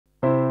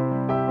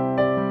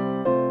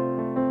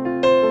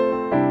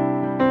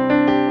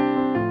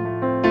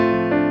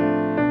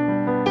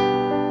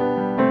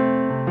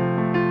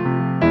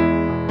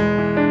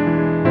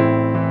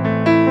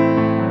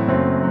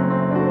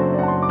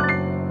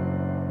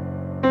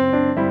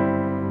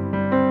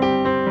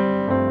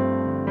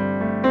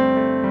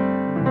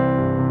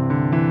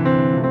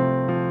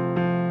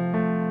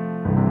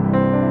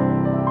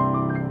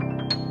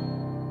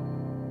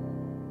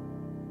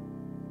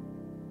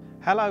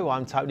Hello,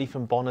 I'm Tony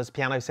from Bonner's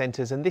Piano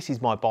Centres, and this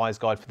is my buyer's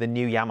guide for the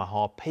new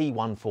Yamaha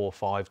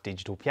P145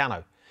 digital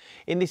piano.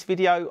 In this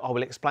video, I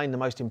will explain the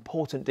most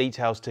important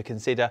details to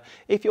consider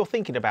if you're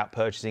thinking about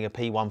purchasing a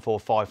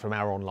P145 from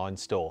our online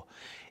store.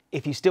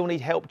 If you still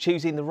need help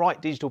choosing the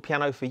right digital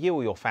piano for you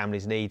or your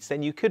family's needs,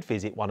 then you could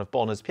visit one of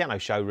Bonner's piano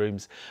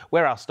showrooms,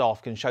 where our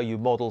staff can show you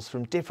models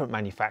from different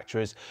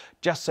manufacturers,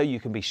 just so you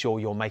can be sure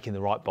you're making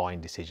the right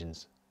buying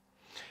decisions.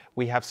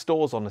 We have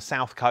stores on the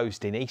south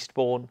coast in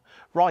Eastbourne,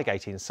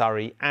 Reigate in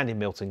Surrey and in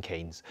Milton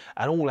Keynes,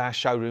 and all our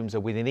showrooms are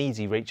within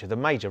easy reach of the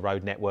major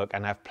road network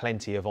and have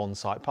plenty of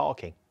on-site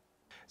parking.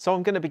 So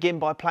I'm going to begin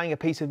by playing a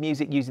piece of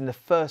music using the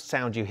first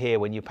sound you hear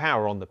when you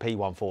power on the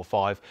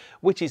P145,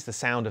 which is the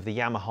sound of the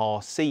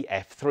Yamaha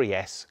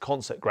CFIIIs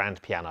concert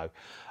grand piano.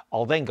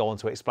 I'll then go on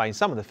to explain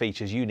some of the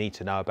features you need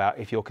to know about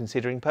if you're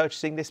considering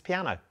purchasing this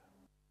piano.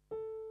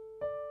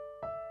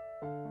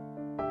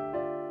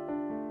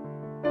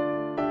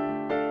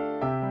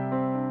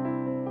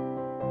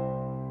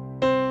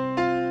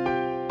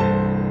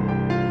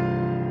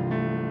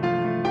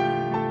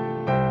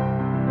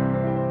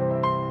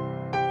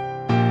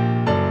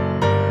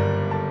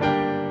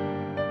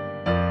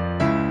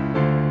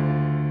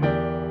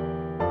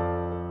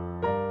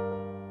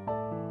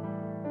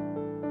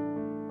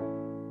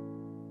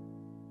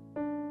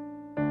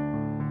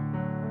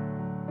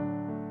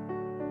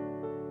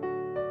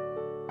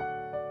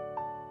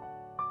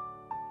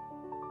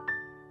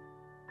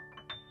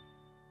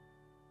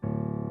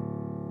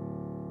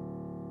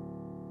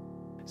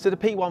 So the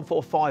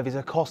P145 is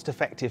a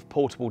cost-effective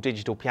portable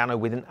digital piano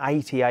with an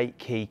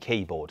 88-key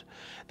keyboard.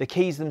 The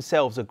keys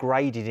themselves are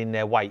graded in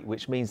their weight,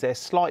 which means they're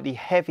slightly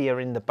heavier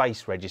in the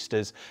bass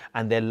registers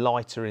and they're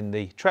lighter in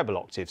the treble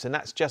octaves, and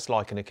that's just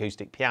like an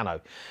acoustic piano.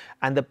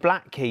 And the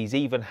black keys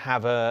even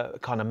have a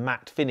kind of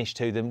matte finish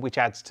to them, which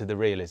adds to the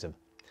realism.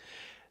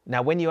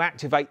 Now, when you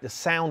activate the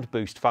sound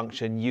boost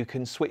function, you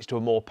can switch to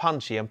a more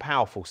punchy and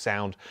powerful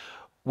sound,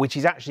 which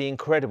is actually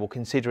incredible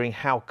considering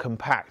how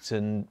compact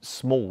and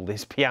small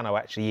this piano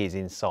actually is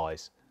in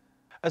size.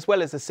 As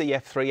well as the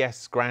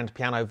CFIIIs grand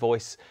piano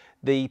voice,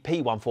 the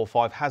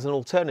P145 has an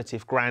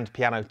alternative grand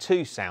piano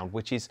 2 sound,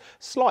 which is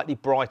slightly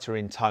brighter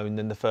in tone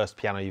than the first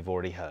piano you've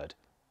already heard.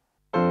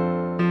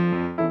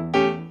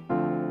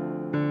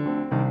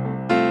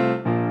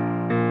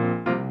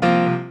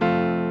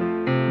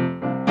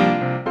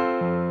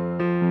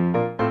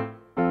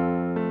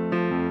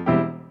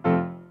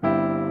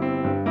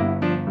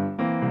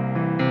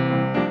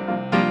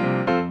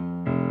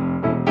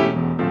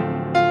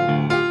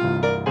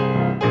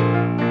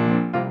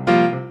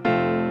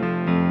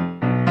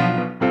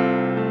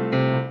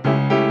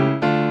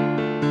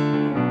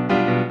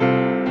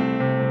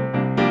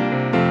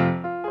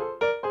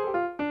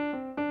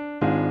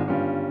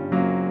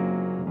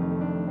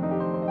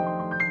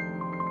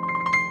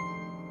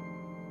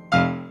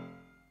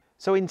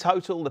 So in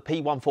total, the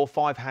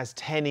P145 has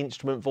 10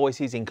 instrument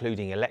voices,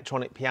 including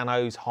electronic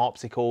pianos,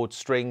 harpsichord,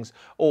 strings,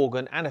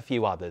 organ and a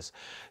few others.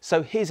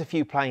 So here's a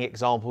few playing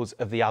examples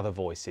of the other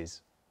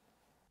voices.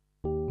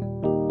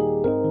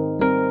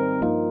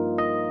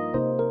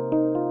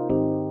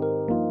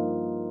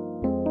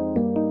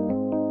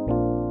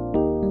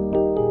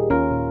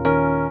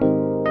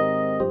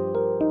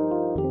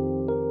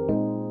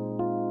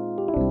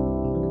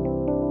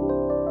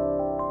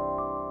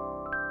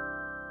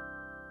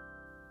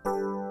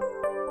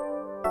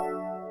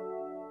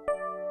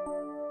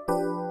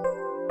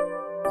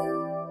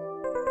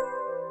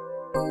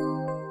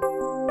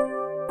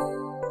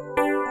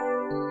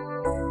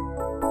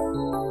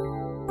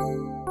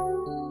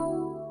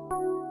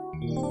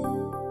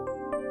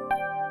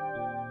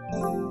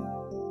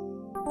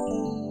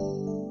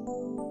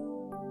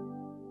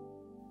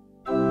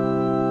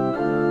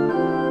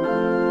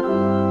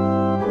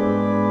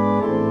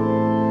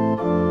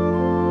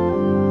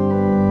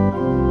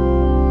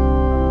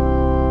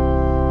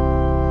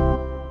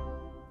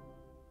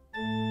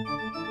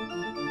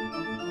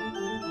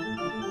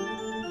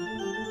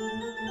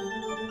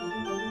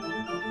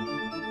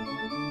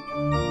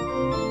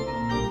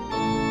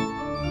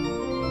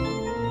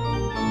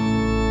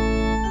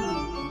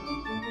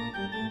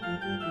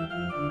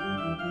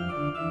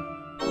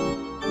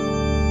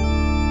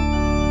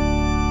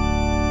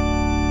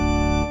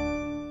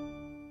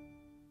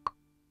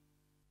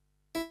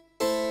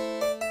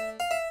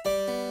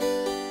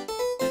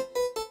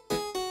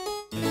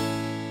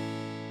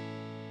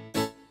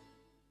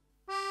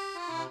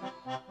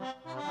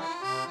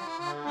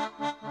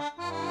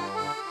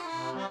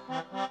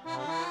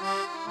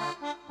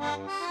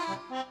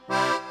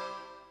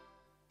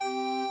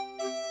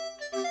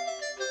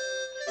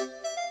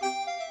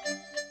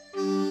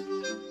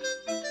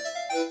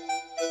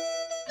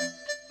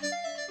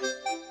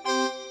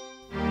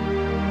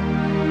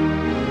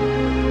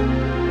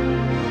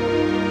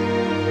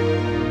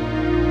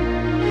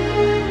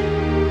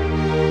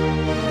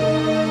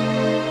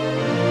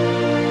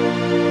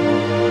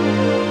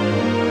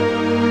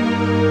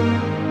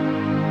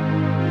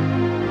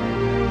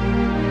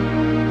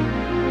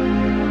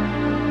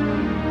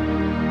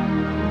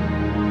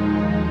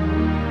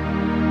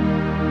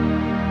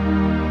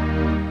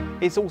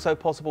 It's also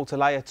possible to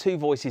layer two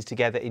voices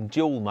together in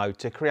dual mode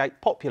to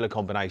create popular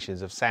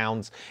combinations of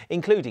sounds,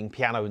 including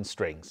piano and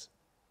strings.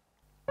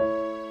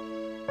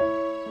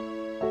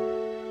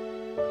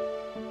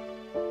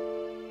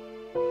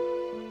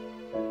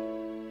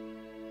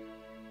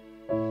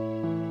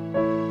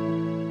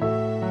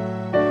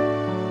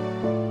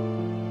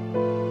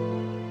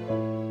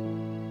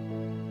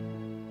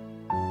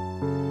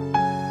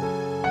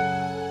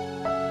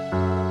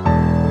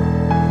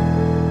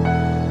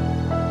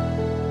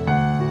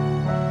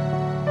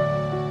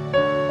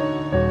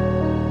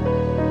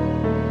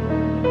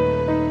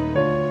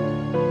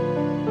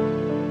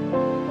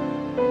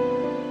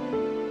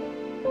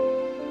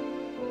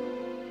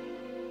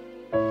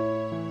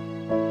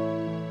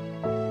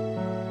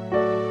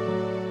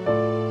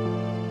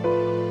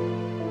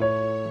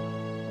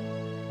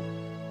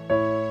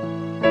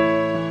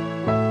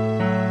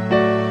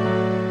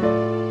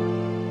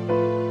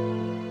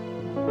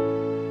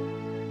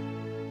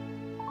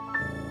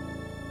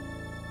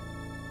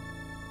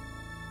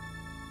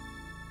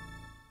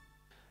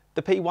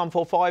 The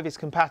P145 is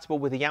compatible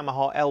with the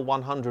Yamaha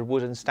L100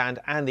 wooden stand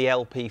and the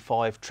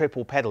LP5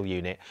 triple pedal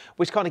unit,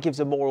 which kind of gives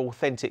a more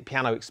authentic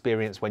piano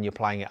experience when you're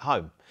playing at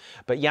home.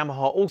 But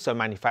Yamaha also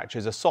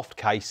manufactures a soft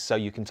case so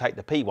you can take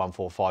the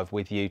P145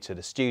 with you to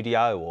the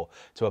studio or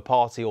to a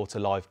party or to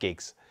live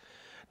gigs.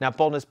 Now,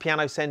 Bonner's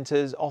Piano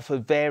Centres offer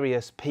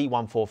various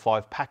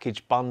P145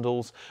 package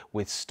bundles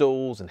with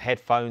stools and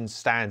headphones,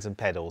 stands and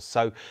pedals.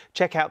 So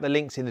check out the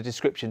links in the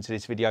description to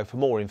this video for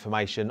more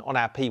information on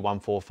our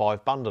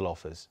P145 bundle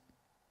offers.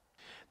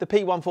 The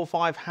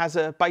P145 has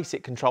a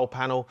basic control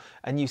panel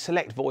and you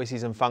select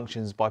voices and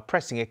functions by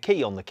pressing a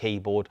key on the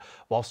keyboard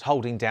whilst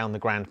holding down the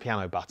grand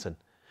piano button.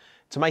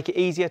 To make it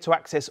easier to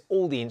access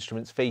all the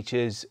instrument's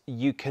features,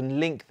 you can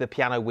link the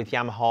piano with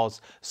Yamaha's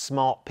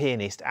Smart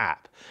Pianist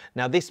app.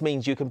 Now this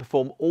means you can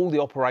perform all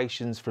the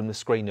operations from the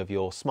screen of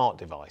your smart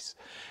device.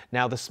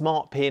 Now the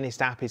Smart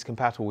Pianist app is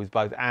compatible with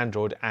both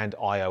Android and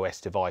iOS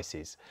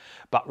devices.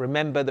 But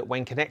remember that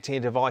when connecting a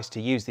device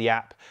to use the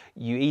app,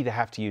 you either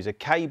have to use a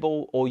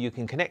cable or you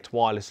can connect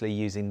wirelessly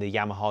using the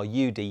Yamaha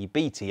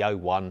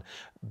UD-BT01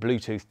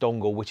 Bluetooth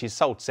dongle, which is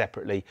sold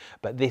separately,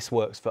 but this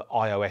works for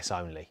iOS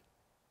only.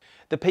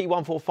 The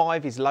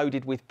P145 is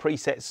loaded with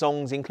preset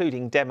songs,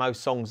 including demo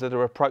songs that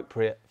are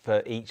appropriate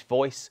for each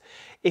voice.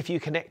 If you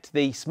connect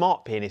the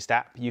Smart Pianist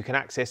app, you can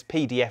access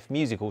PDF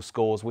musical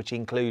scores, which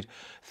include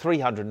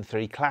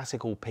 303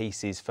 classical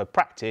pieces for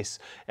practice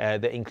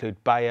that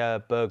include Bayer,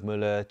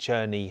 Bergmüller,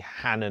 Czerny,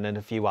 Hannon and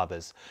a few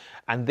others.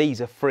 And these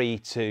are free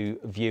to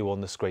view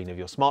on the screen of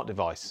your smart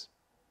device.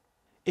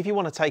 If you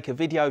want to take a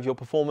video of your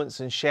performance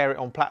and share it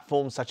on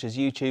platforms such as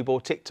YouTube or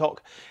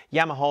TikTok,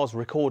 Yamaha's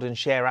Record and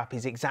Share app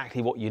is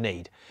exactly what you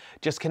need.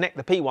 Just connect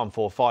the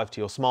P145 to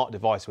your smart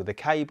device with a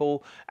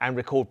cable and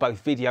record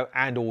both video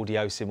and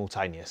audio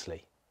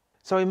simultaneously.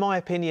 So in my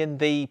opinion,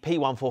 the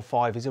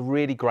P145 is a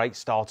really great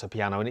starter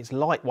piano and it's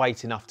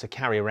lightweight enough to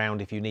carry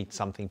around if you need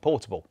something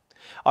portable.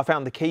 I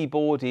found the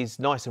keyboard is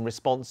nice and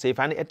responsive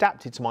and it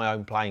adapted to my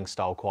own playing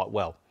style quite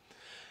well.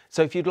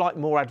 So if you'd like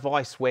more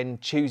advice when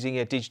choosing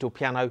a digital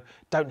piano,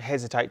 don't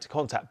hesitate to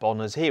contact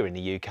Bonner's here in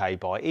the UK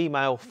by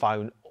email,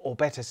 phone, or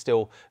better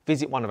still,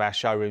 visit one of our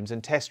showrooms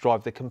and test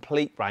drive the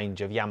complete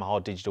range of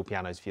Yamaha digital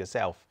pianos for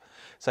yourself.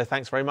 So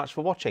thanks very much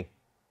for watching.